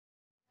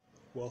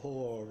Well,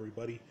 hello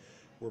everybody.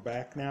 We're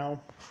back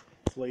now.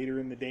 It's later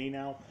in the day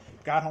now.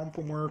 Got home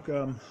from work.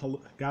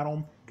 Got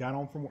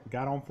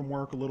home from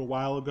work a little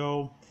while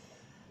ago.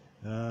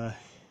 Uh,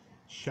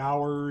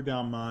 Showered.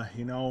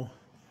 Because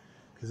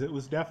it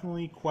was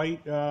definitely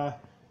quite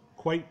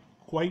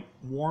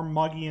warm,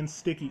 muggy, and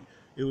sticky.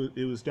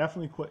 It was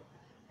definitely quite.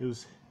 It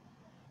was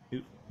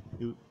it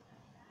it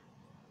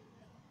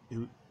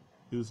it,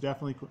 it was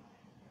definitely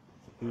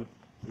it,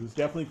 it was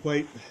definitely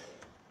quite.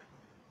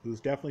 It was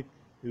definitely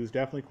it was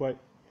definitely quite.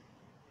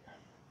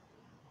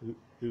 It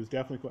was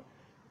definitely quite.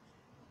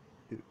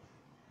 It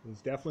was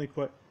definitely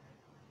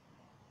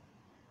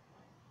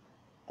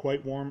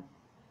quite warm,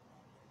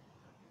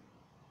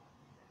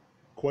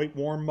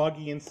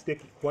 muggy, and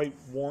sticky. Quite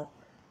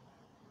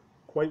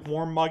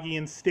warm, muggy,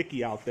 and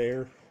sticky out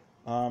there.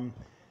 Um,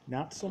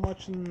 Not so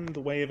much in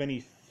the way of any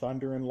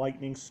thunder and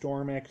lightning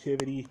storm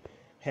activity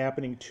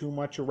happening too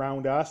much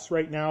around us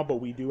right now, but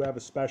we do have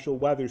a special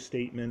weather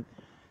statement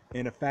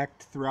in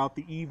effect throughout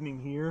the evening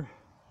here.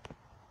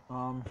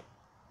 Um,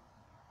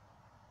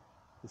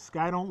 the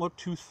sky don't look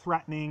too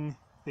threatening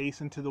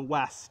facing to the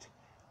west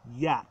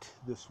yet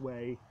this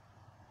way.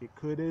 It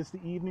could as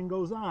the evening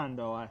goes on,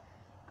 though. I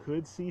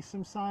could see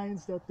some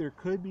signs that there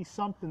could be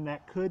something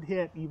that could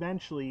hit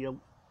eventually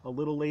a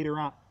little later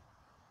on,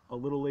 a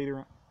little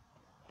later,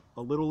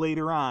 a little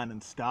later on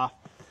and stuff.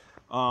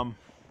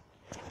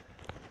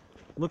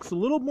 Looks a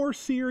little more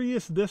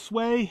serious this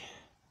way.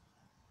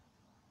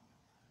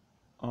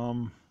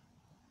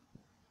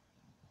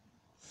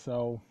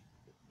 So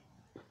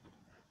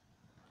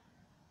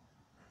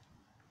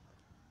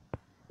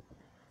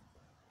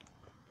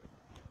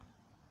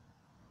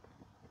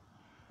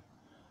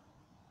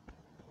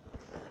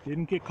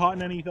didn't get caught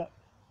in any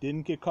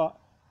didn't get caught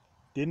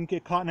didn't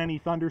get caught in any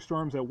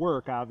thunderstorms at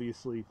work,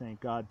 obviously,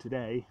 thank God,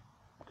 today.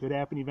 Could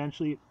happen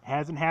eventually. It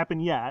hasn't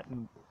happened yet.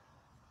 And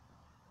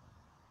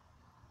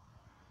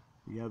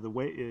yeah, the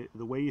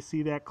way you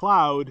see that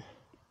cloud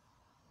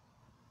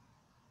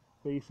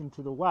facing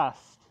to the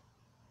west,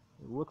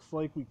 it looks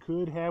like we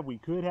could have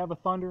a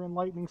thunder and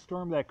lightning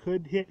storm that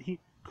could hit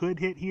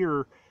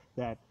here,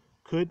 that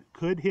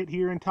could hit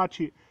here and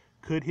touch it,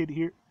 could hit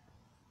here,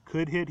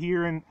 could hit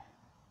here and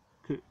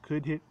could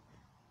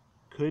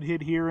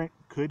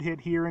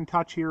hit here and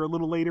touch here a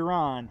little later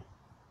on.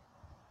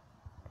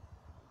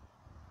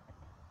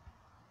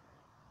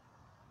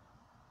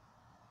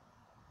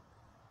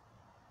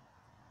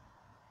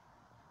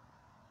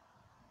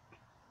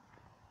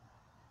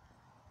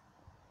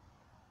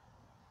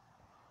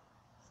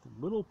 Just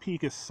a little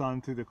peek of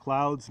sun through the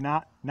clouds,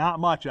 not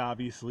much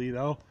obviously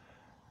though.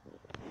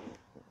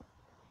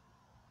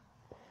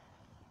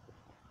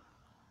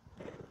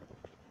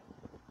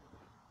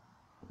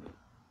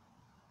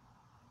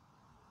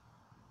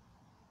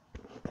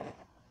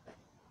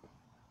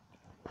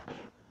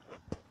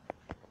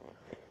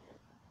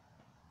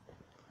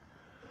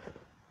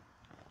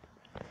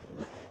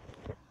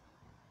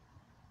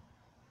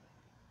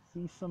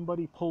 See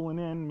somebody pulling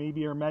in,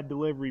 maybe our med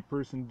delivery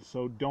person,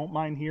 so don't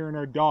mind hearing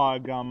our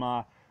dog. Don't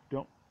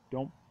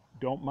don't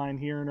don't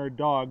mind hearing our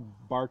dog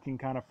barking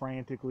kind of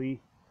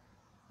frantically.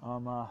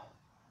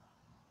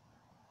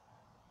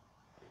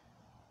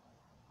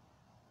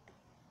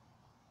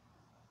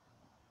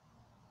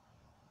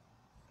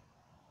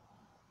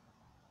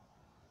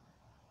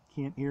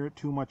 Can't hear it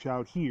too much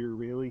out here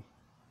really,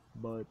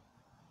 but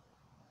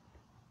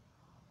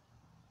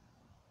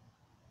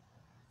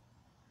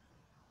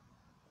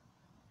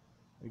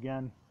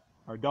again,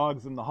 our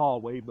dog's in the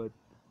hallway, but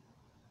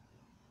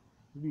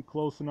maybe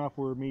close enough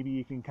where maybe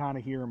you can kind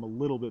of hear him a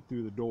little bit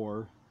through the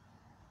door.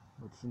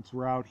 But since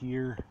we're out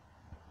here,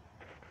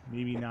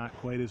 maybe not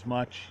quite as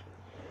much.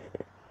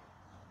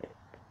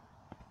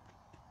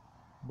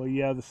 But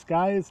yeah, the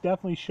sky is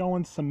definitely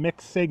showing some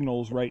mixed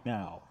signals right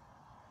now.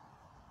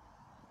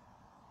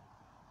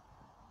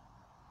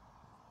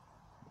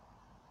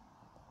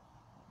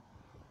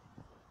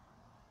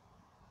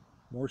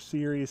 More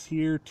serious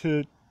here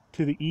to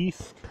the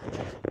east.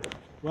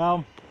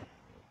 Well,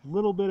 a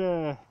little bit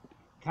of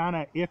kind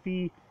of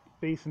iffy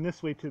facing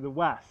this way to the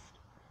west,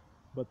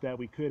 but that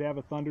we could have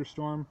a thunder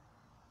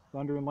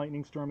and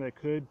lightning storm that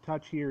could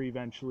touch here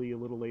eventually a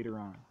little later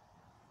on.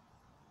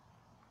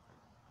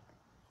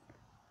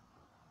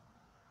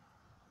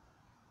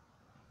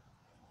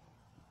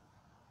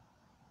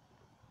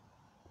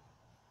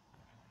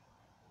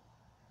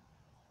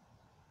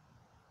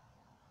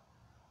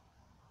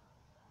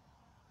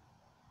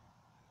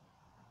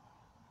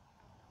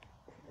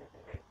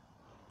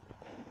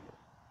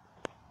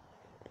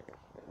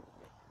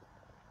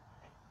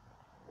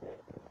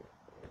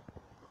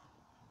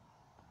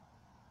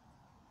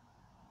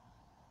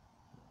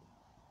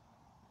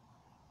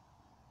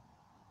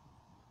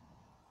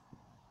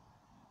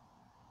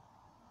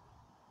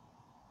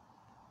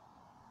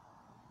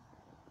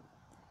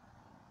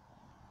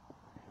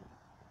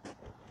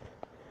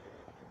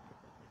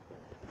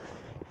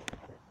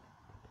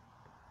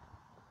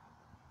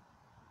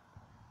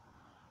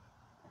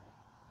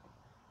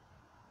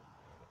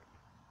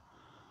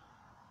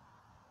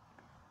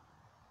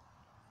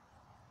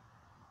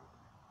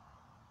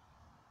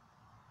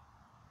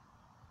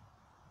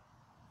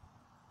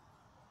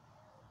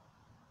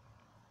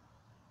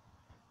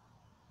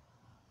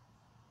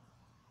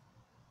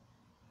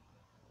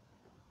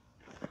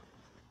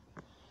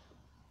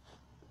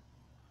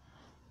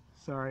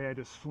 Sorry, I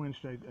just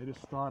flinched. I just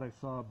thought I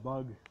saw a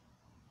bug.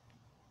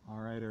 All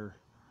right,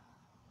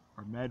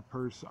 our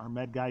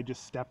med guy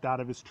just stepped out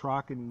of his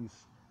truck and he's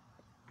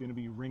going to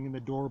be ringing the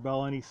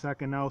doorbell any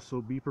second now.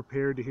 So be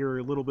prepared to hear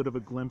a little bit of a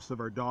glimpse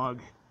of our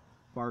dog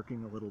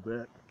barking a little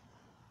bit.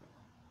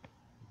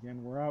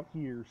 Again, we're out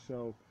here,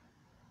 so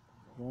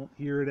won't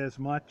hear it as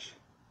much.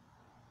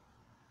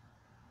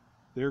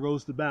 There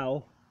goes the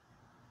bell.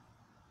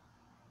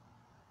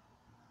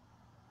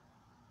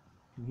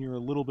 Can hear a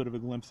little bit of a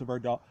glimpse of our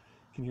dog.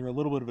 Can hear a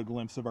little bit of a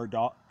glimpse of our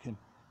dog. Can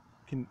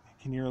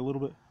hear a little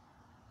bit.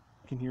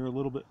 Can hear a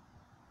little bit.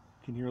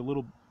 Can hear a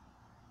little.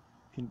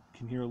 Can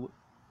hear a.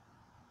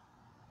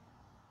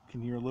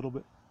 Can hear a little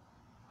bit.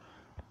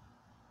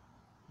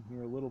 Can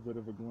hear a little bit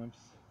of a glimpse.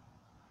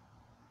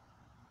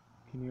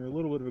 Can hear a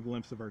little bit of a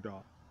glimpse of our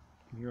dog.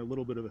 Can hear a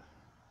little bit of a.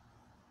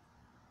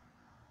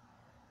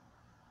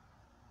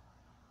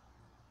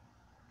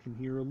 Can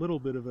hear a little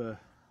bit of a.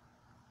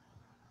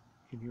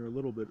 Can hear a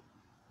little bit.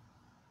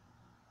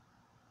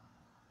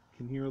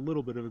 Can hear a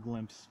little bit of a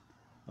glimpse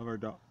of our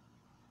dog.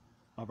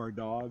 Of our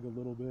dog a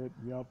little bit.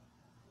 Yep.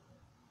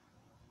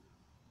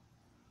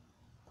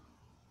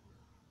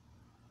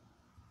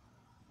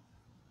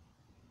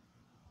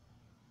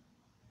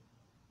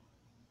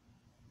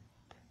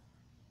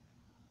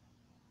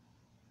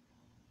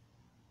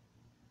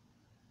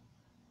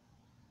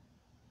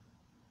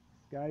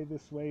 Sky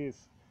this way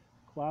is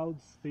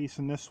clouds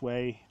facing this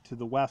way to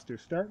the west. They're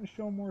starting to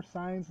show more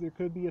signs. There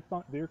could be a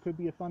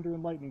thunder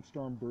and lightning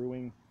storm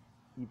brewing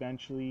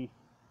eventually.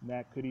 And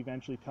that could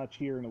eventually touch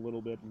here in a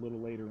little bit, a little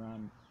later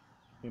on,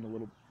 in a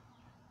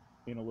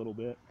little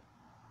bit.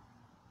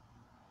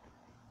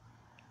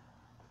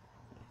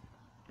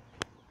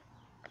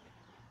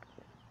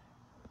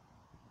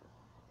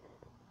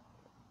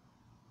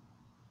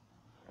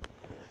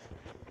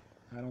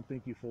 I don't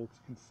think you folks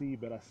can see,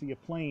 but I see a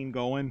plane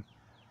going.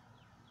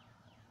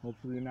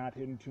 Hopefully they're not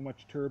hitting too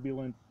much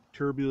turbulence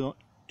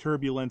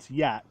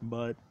yet,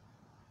 but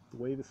the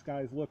way the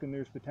sky's looking,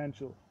 there's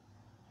potential.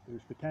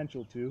 There's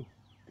potential to.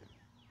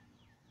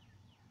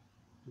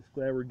 Just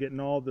glad we're getting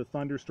all the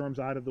thunderstorms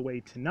out of the way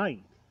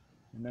tonight,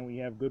 and then we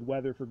have good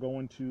weather for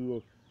going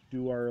to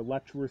do our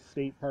Letchworth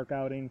State Park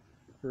outing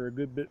for a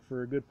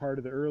good part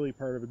of the early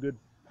part of a good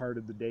part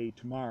of the day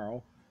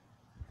tomorrow.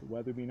 The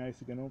weather be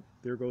nice again. Oh,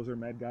 there goes our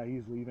med guy.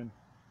 He's leaving.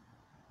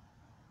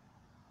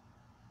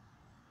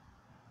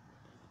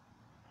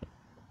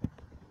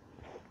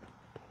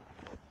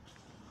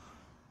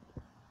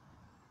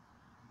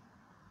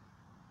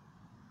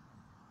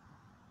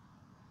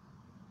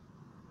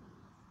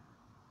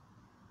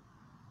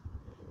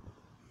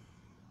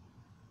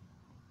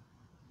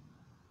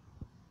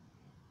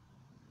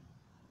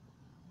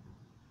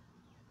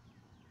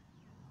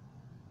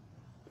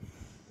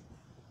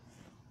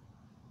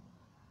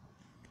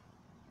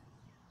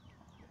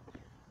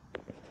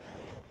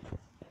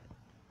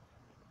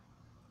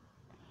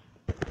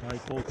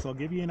 Alright folks, I'll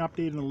give you an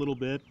update in a little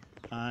bit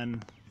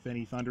on if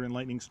any thunder and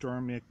lightning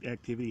storm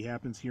activity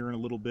happens here in a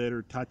little bit,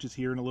 or touches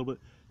here in a little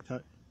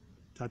bit,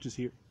 touches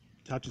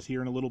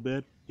here in a little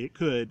bit. It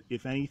could,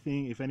 if any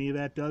of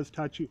that does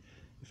touch you,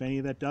 if any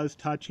of that does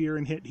touch here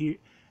and hit here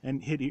in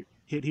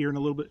a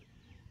little bit,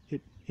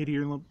 hit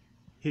here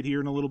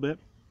in a little bit,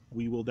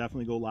 we will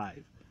definitely go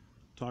live.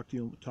 Talk to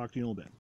you in a little bit.